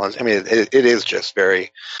philosophical elements. I mean, it is just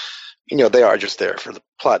very, they are just there for the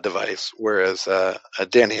plot device. Whereas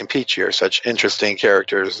Danny and Peachy are such interesting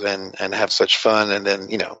characters and have such fun, and then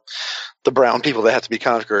the brown people that have to be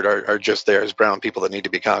conquered are just there as brown people that need to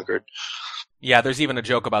be conquered. Yeah, there's even a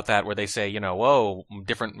joke about that where they say, whoa,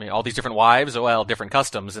 all these different wives, well, different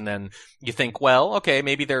customs. And then you think, well, okay,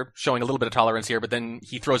 maybe they're showing a little bit of tolerance here, but then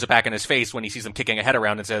he throws it back in his face when he sees them kicking a head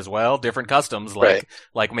around and says, well, different customs, like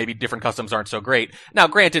maybe different customs aren't so great. Now,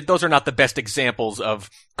 granted, those are not the best examples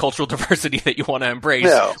of cultural diversity that you want to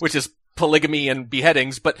embrace, which is polygamy and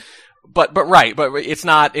beheadings, but it's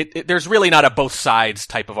not, there's really not a both sides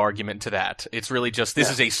type of argument to that. It's really just, this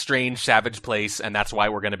is a strange, savage place, and that's why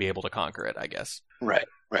we're going to be able to conquer it, I guess. Right.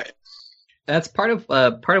 That's part of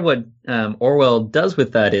what Orwell does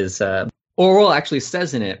with that is, Orwell actually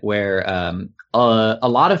says in it where, a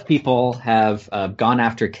lot of people have gone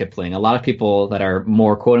after Kipling, a lot of people that are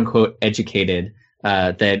more quote unquote educated,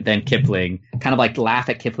 than Kipling, kind of like laugh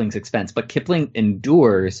at Kipling's expense. But Kipling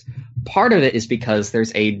endures. Part of it is because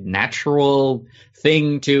there's a natural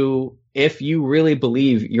thing to, if you really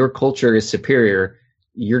believe your culture is superior,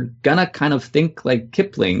 you're gonna kind of think like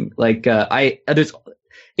Kipling. Like,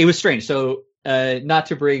 it was strange. So, not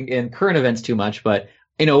to bring in current events too much, but,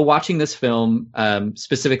 watching this film,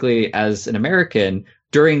 specifically as an American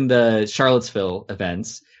during the Charlottesville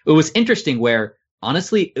events, it was interesting where,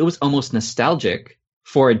 honestly, it was almost nostalgic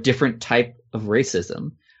for a different type of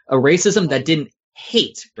racism, a racism that didn't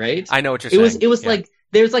hate, right? I know what you're saying. It was like,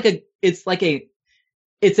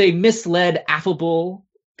 it's a misled, affable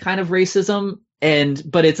kind of racism,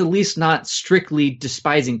 but it's at least not strictly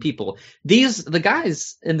despising people. The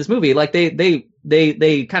guys in this movie, like they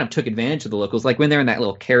kind of took advantage of the locals, like when they're in that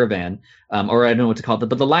little caravan, or I don't know what to call it,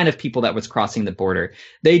 but the line of people that was crossing the border,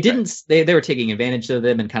 they were taking advantage of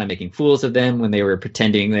them and kind of making fools of them when they were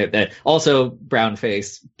pretending that also brown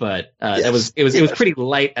face, but it was pretty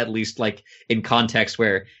light, at least like in context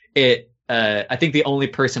where I think the only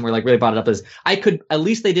person where like really brought it up is at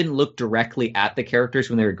least they didn't look directly at the characters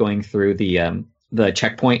when they were going through the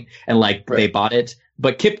checkpoint and they bought it.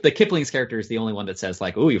 But the Kipling's character is the only one that says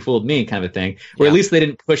like, "Oh, you fooled me," kind of a thing. Or at least they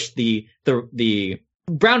didn't push the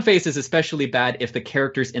brown face is especially bad if the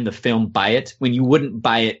characters in the film buy it when you wouldn't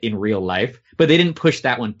buy it in real life. But they didn't push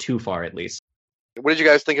that one too far, at least. What did you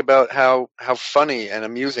guys think about how funny and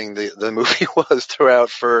amusing the movie was throughout?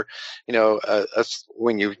 For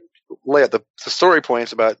when you lay out the story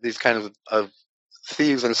points about these kinds of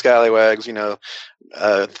thieves and scallywags,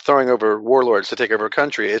 throwing over warlords to take over a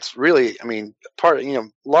country. It's really,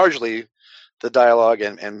 largely the dialogue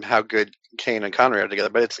and how good Kane and Connery are together,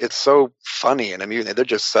 but it's so funny and amusing. They're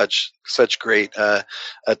just such great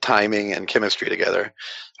timing and chemistry together.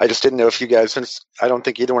 I just didn't know if you guys, since I don't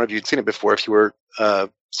think either one of you had seen it before, if you were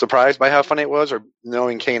surprised by how funny it was, or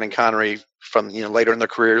knowing Kane and Connery from later in their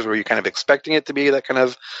careers, were you kind of expecting it to be that kind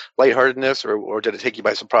of lightheartedness, or did it take you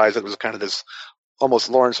by surprise? It was kind of this almost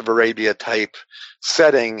Lawrence of Arabia type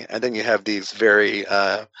setting, and then you have these very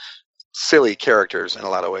silly characters in a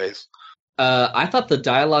lot of ways. I thought the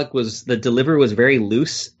delivery was very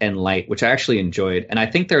loose and light, which I actually enjoyed. And I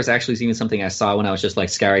think there was actually even something I saw when I was just like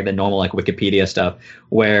scouring the normal like Wikipedia stuff,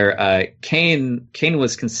 where Kane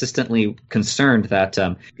was consistently concerned that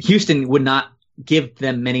Huston would not give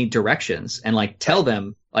them many directions and like tell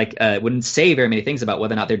them wouldn't say very many things about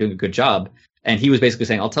whether or not they're doing a good job. And he was basically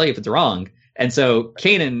saying, "I'll tell you if it's wrong." And so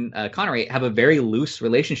Kane and Connery have a very loose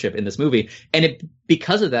relationship in this movie, and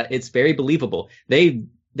because of that, it's very believable.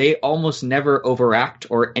 They almost never overact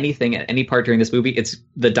or anything at any part during this movie.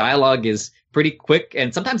 The dialogue is pretty quick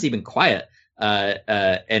and sometimes even quiet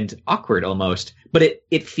and awkward almost, but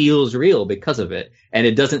it feels real because of it, and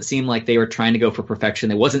it doesn't seem like they were trying to go for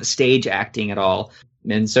perfection. It wasn't stage acting at all,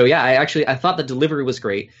 and so yeah, I thought the delivery was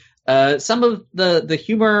great. Some of the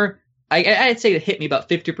humor, I'd say it hit me about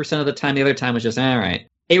 50% of the time. The other time was just, all right.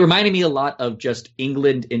 It reminded me a lot of just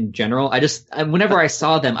England in general. Whenever I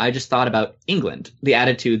saw them, I just thought about England, the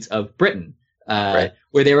attitudes of Britain, where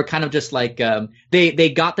they were kind of just like, they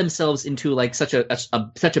got themselves into like such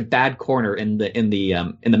a bad corner in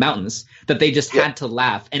the mountains that they just had to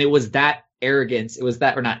laugh. And it was that arrogance. It was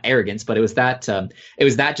that, or not arrogance, but it was that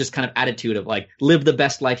just kind of attitude of like, live the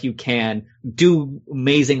best life you can, do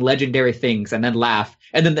amazing, legendary things, and then laugh.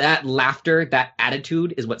 And then that laughter, that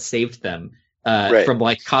attitude is what saved them from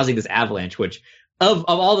like causing this avalanche, which of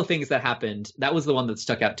all the things that happened, that was the one that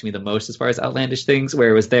stuck out to me the most as far as outlandish things,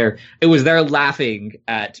 where it was their laughing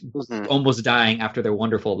at almost dying after their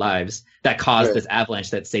wonderful lives that caused this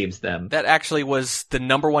avalanche that saves them. That actually was the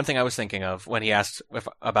number one thing I was thinking of when he asked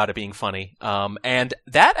about it being funny. And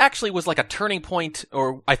that actually was like a turning point,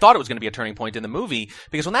 or I thought it was going to be a turning point in the movie,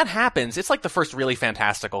 because when that happens, it's like the first really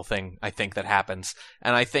fantastical thing, I think, that happens.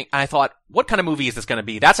 And I thought, what kind of movie is this going to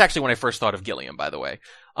be? That's actually when I first thought of Gilliam, by the way.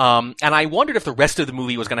 And I wondered if the rest of the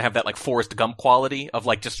movie was going to have that like Forrest Gump quality of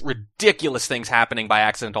like just ridiculous things happening by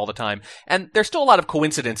accident all the time. And there's still a lot of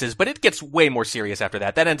coincidences, but it gets way more serious after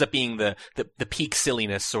that. That ends up being the peak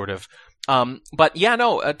silliness sort of. But yeah,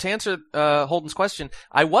 no, to answer, Holden's question,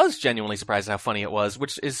 I was genuinely surprised at how funny it was,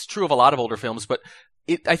 which is true of a lot of older films, but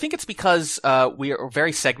I think it's because we are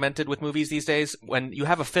very segmented with movies these days. When you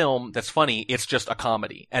have a film that's funny, it's just a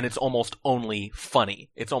comedy, and it's almost only funny.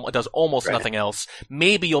 It does almost nothing else.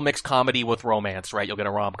 Maybe you'll mix comedy with romance, right? You'll get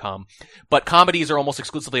a rom-com. But comedies are almost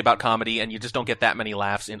exclusively about comedy, and you just don't get that many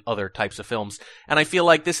laughs in other types of films. And I feel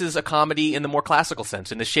like this is a comedy in the more classical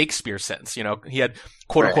sense, in the Shakespeare sense. You know, he had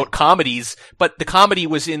quote-unquote comedies, but the comedy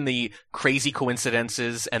was in the crazy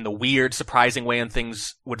coincidences and the weird, surprising way and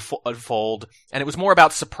things would unfold. And it was more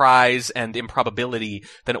about surprise and improbability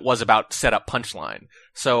than it was about set-up punchline.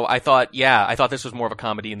 So I thought this was more of a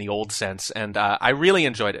comedy in the old sense, and I really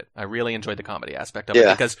enjoyed it. I really enjoyed the comedy aspect of it,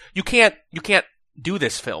 because you can't do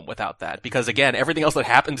this film without that, because again, everything else that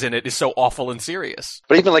happens in it is so awful and serious.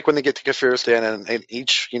 But even like when they get to Kafiristan and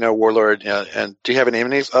each, warlord, and do you have any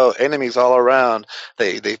enemies? Oh, enemies all around.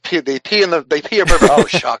 They pee a river. Oh,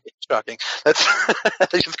 shocking. That's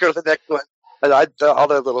they just go to the next one. All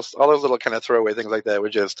those little kind of throwaway things like that were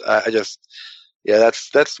just,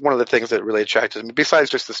 that's one of the things that really attracted me.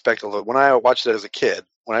 Besides just the spectacle, when I watched it as a kid,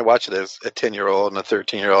 when I watched it as a 10-year-old and a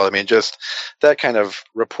 13-year-old, I mean, just that kind of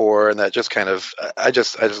rapport and that just kind of, I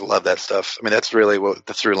just love that stuff. I mean, that's really what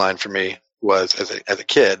the through line for me was as a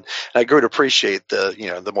kid. And I grew to appreciate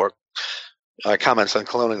the more comments on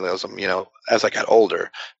colonialism, as I got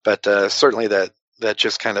older. But certainly that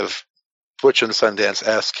just kind of Butch and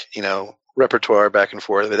Sundance-esque, repertoire back and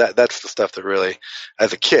forth. That's the stuff that really,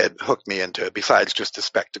 as a kid, hooked me into it. Besides just the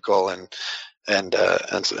spectacle and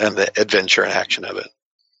the adventure and action of it.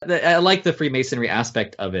 I like the Freemasonry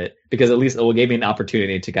aspect of it, because at least it gave me an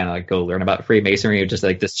opportunity to kind of like go learn about Freemasonry, or just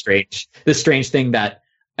like this strange thing that,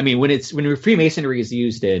 I mean, when Freemasonry is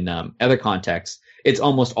used in other contexts, it's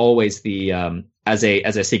almost always the as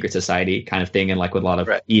a secret society kind of thing, and like with a lot of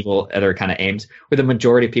evil other kind of aims, where the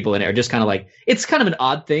majority of people in it are just kind of like, it's kind of an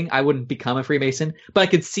odd thing. I wouldn't become a Freemason, but I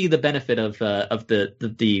could see the benefit of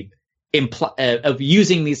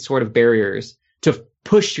using these sort of barriers to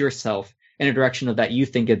push yourself in a direction of that you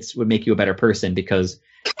think would make you a better person, because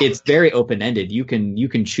it's very open-ended. You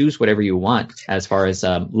can choose whatever you want as far as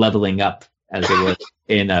leveling up, as it would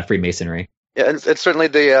in Freemasonry. Yeah, and it's certainly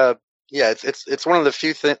it's one of the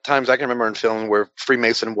few times I can remember in film where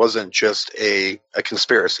Freemason wasn't just a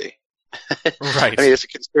conspiracy. Right. I mean, it's a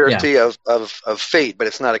conspiracy of fate, but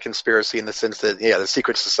it's not a conspiracy in the sense that, the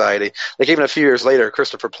secret society. Like even a few years later,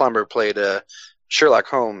 Christopher Plummer played Sherlock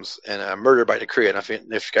Holmes in Murder by Decree. I don't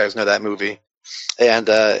know if you guys know that movie. And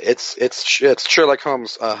it's Sherlock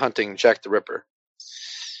Holmes hunting Jack the Ripper.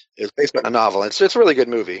 It's based on a novel. It's a really good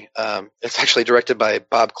movie. It's actually directed by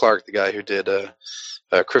Bob Clark, the guy who did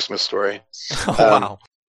A Christmas Story. Oh, wow.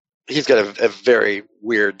 He's got a very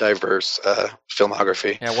weird, diverse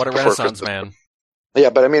filmography. Yeah, what a Renaissance man. Yeah,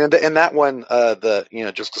 but I mean, in that one,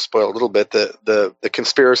 just to spoil a little bit, the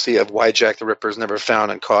conspiracy of why Jack the Ripper is never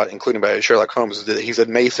found and caught, including by Sherlock Holmes, is that he's a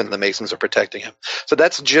Mason and the Masons are protecting him. So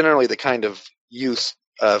that's generally the kind of use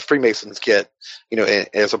Freemasons get,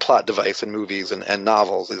 as a plot device in movies and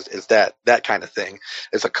novels, is that kind of thing.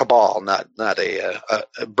 It's a cabal, not a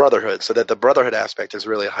brotherhood. So that the brotherhood aspect is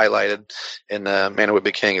really highlighted in Man Who Would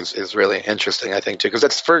Be King is really interesting, I think, too, because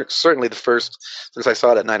that's certainly the first, since I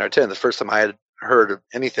saw it at 9 or 10, the first time I had heard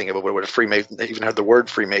anything about what a Freemason, even heard the word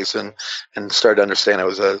Freemason and started to understand it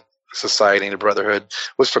was a society and a brotherhood,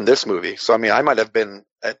 was from this movie. So I mean, I might have been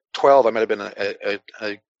at 12, I might have been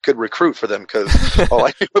a good recruit for them, because all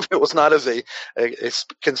I knew of it was not as a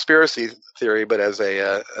conspiracy theory, but as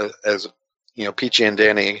Peachy and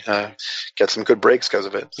Danny get some good breaks because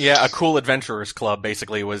of it. Yeah, a cool adventurers club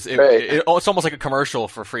basically was. Right. It's almost like a commercial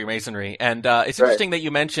for Freemasonry, and it's interesting that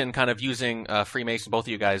you mentioned kind of using Freemason. Both of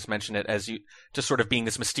you guys mentioned it as just sort of being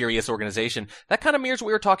this mysterious organization. That kind of mirrors what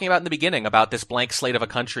we were talking about in the beginning about this blank slate of a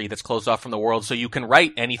country that's closed off from the world, so you can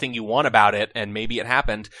write anything you want about it, and maybe it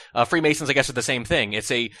happened. Freemasons, I guess, are the same thing. It's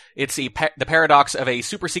the paradox of a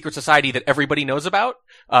super secret society that everybody knows about,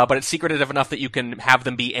 but it's secretive enough that you can have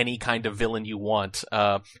them be any kind of villain you want.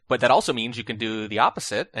 But that also means you can do the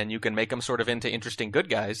opposite, and you can make them sort of into interesting good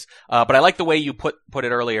guys. But I like the way you put it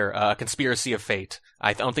earlier, a conspiracy of fate.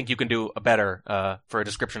 I don't think you can do a better for a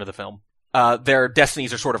description of the film. Their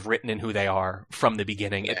destinies are sort of written in who they are from the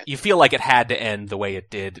beginning. You feel like it had to end the way it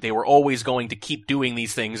did. They were always going to keep doing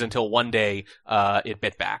these things until one day it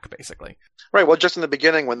bit back, basically. Right. Well, just in the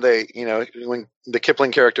beginning, when when the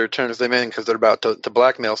Kipling character turns them in because they're about to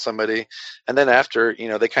blackmail somebody, and then after,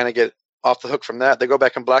 they kind of get off the hook from that, they go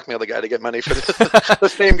back and blackmail the guy to get money for the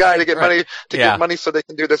same guy to get money get money so they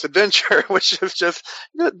can do this adventure, which is just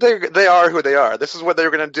they are who they are. This is what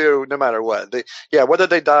they're going to do no matter what. Whether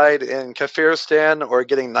they died in Kafiristan or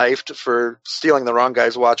getting knifed for stealing the wrong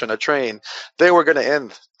guy's watch on a train, they were going to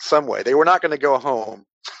end some way. They were not going to go home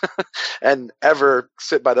and ever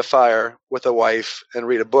sit by the fire with a wife and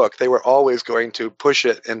read a book. They were always going to push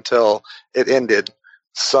it until it ended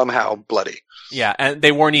somehow bloody. Yeah, and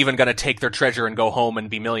they weren't even going to take their treasure and go home and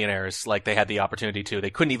be millionaires like they had the opportunity to. They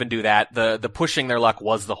couldn't even do that. The pushing their luck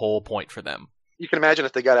was the whole point for them. You can imagine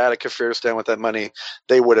if they got out of Kafiristan with that money,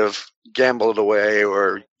 they would have gambled away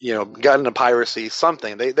or, gotten into piracy,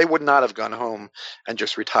 something. They would not have gone home and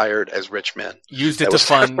just retired as rich men. Used it to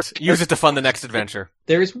fund the next adventure.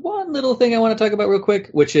 There's one little thing I want to talk about real quick,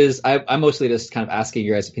 which is I'm mostly just kind of asking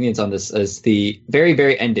your guys' opinions on this, as the very,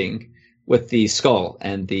 very ending with the skull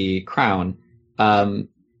and the crown.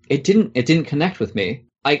 It didn't connect with me.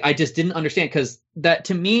 I just didn't understand, because that,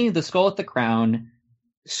 to me, the skull with the crown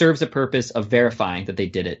serves a purpose of verifying that they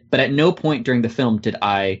did it. But at no point during the film did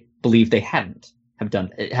I believe they hadn't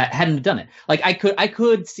done it. Like I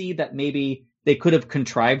could see that maybe they could have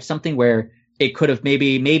contrived something where it could have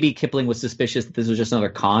maybe Kipling was suspicious that this was just another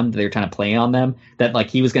con that they were trying to play on them, that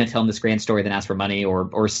like he was going to tell them this grand story, then ask for money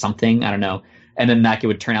or something. I don't know. And then that it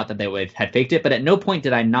would turn out that they had faked it. But at no point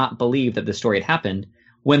did I not believe that the story had happened,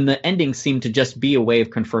 when the ending seemed to just be a way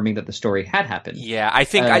of confirming that the story had happened. Yeah, I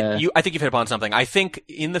think I think you've hit upon something. I think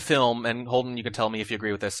in the film, and Holden, you can tell me if you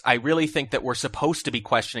agree with this, I really think that we're supposed to be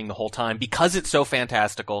questioning the whole time because it's so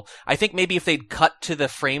fantastical. I think maybe if they'd cut to the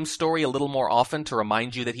frame story a little more often to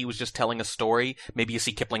remind you that he was just telling a story, maybe you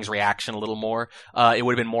see Kipling's reaction a little more, it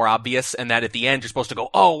would have been more obvious, and that at the end you're supposed to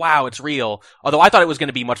go, oh wow, it's real. Although I thought it was going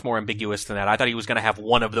to be much more ambiguous than that. I thought he was going to have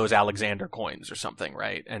one of those Alexander coins or something,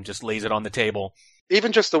 right? And just lays it on the table.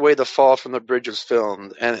 Even just the way the fall from the bridge is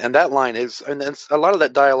filmed, and that line is, and it's a lot of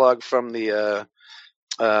that dialogue from the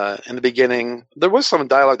in the beginning. There was some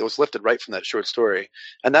dialogue that was lifted right from that short story,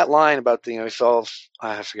 and that line about he fell.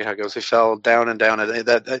 I forget how it goes. He fell down and down.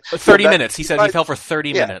 30 minutes. He said he fell for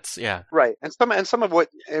 30 minutes. Yeah, right. And some of what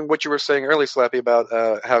you were saying earlier, Slappy, about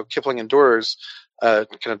how Kipling endures, kind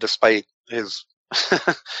of despite his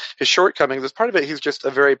his shortcomings. As part of it, he's just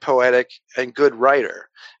a very poetic and good writer,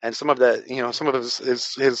 and some of that, some of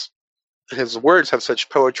his words have such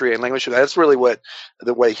poetry and language. That's really what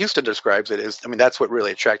the way Huston describes it is. I mean, that's what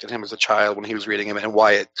really attracted him as a child when he was reading him, and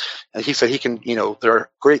why and he said he can, there are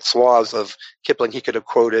great swaths of Kipling he could have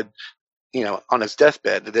quoted, on his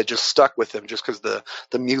deathbed that just stuck with him just because the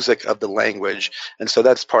music of the language. And so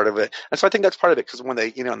that's part of it. And so I think that's part of it, because when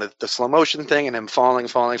they, the slow motion thing and him falling,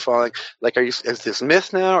 like, is this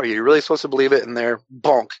myth now? Are you really supposed to believe it? And there,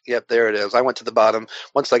 bonk. Yep, there it is. I went to the bottom.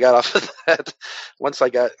 Once I got off of that, once I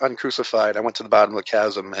got uncrucified, I went to the bottom of the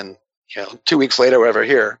chasm, and 2 weeks later, whatever,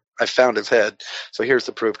 here, I found his head. So here's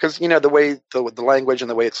the proof. Because, the way the language and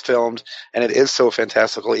the way it's filmed, and it is so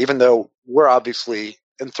fantastical, even though we're obviously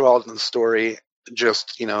enthralled in the story,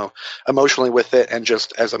 just emotionally with it, and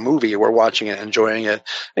just as a movie we're watching it, enjoying it.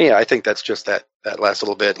 And I think that's just that last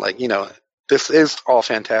little bit, like, this is all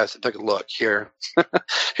fantastic. Take a look here.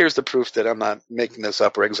 Here's the proof that I'm not making this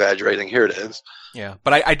up or exaggerating. Here it is. Yeah,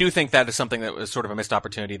 but I do think that is something that was sort of a missed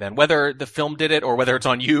opportunity then. Whether the film did it or whether it's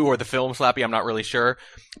on you or the film, Slappy, I'm not really sure.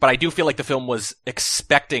 But I do feel like the film was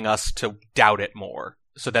expecting us to doubt it more,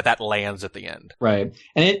 so that lands at the end. Right.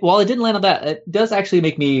 And while it didn't land on that, it does actually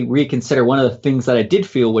make me reconsider one of the things that I did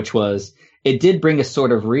feel, which was it did bring a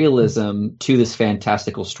sort of realism to this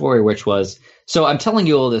fantastical story, which was So I'm telling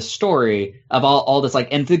you all this story of all this, like,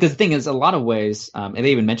 and because the thing is, a lot of ways, and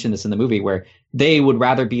they even mentioned this in the movie, where they would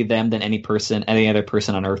rather be them than any other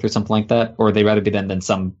person on Earth or something like that, or they'd rather be them than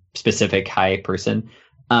some specific high person.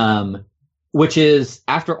 Which is,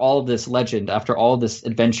 after all of this legend, after all of this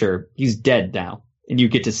adventure, he's dead now, and you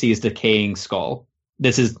get to see his decaying skull.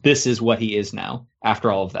 This is what he is now after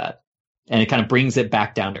all of that. And it kind of brings it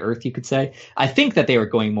back down to earth, you could say. I think that they were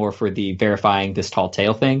going more for the verifying this tall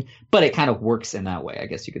tale thing, but it kind of works in that way, I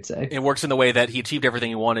guess you could say. It works in the way that he achieved everything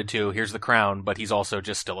he wanted to. Here's the crown, but he's also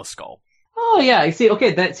just still a skull. Oh yeah, I see.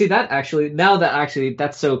 Okay, that's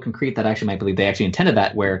so concrete that I actually might believe they actually intended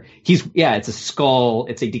that. Where it's a skull,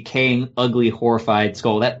 it's a decaying, ugly, horrified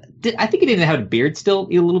skull. I think it even had a beard still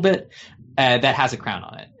a little bit. That has a crown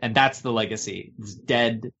on it, and that's the legacy. This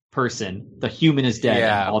dead person, the human is dead,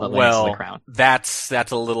 and all that lands to the crown. That's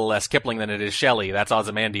a little less Kipling than it is Shelley. That's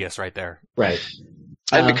Ozymandias right there. Right.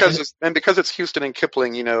 And because it's Huston and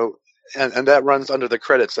Kipling, you know, and that runs under the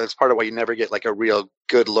credits. That's part of why you never get like a real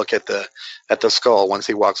good look at the skull once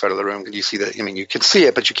he walks out of the room. You see that. I mean, you can see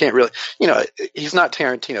it, but you can't really. You know, he's not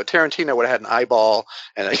Tarantino. Tarantino would have had an eyeball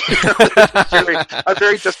and a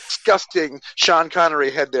very disgusting Sean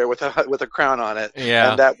Connery head there with a crown on it.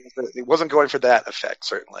 Yeah, and it wasn't going for that effect,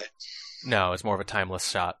 certainly. No, it's more of a timeless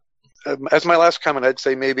shot. As my last comment, I'd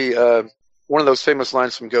say maybe one of those famous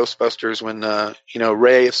lines from Ghostbusters when,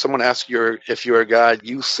 Ray, if someone asks you if you're a god,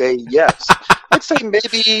 you say yes. I'd say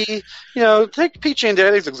maybe, take Peachy and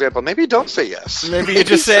Daddy's example. Maybe don't say yes. Maybe you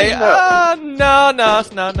just say, no, I'm not.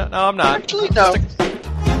 Actually, no.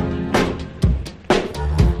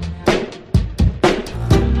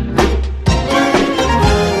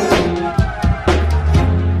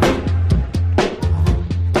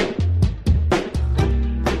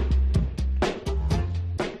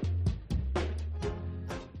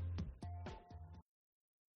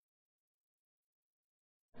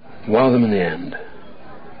 Wow them in the end.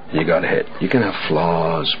 You got hit. You can have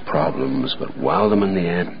flaws, problems, but wow them in the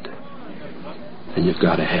end, and you've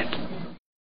got a hit.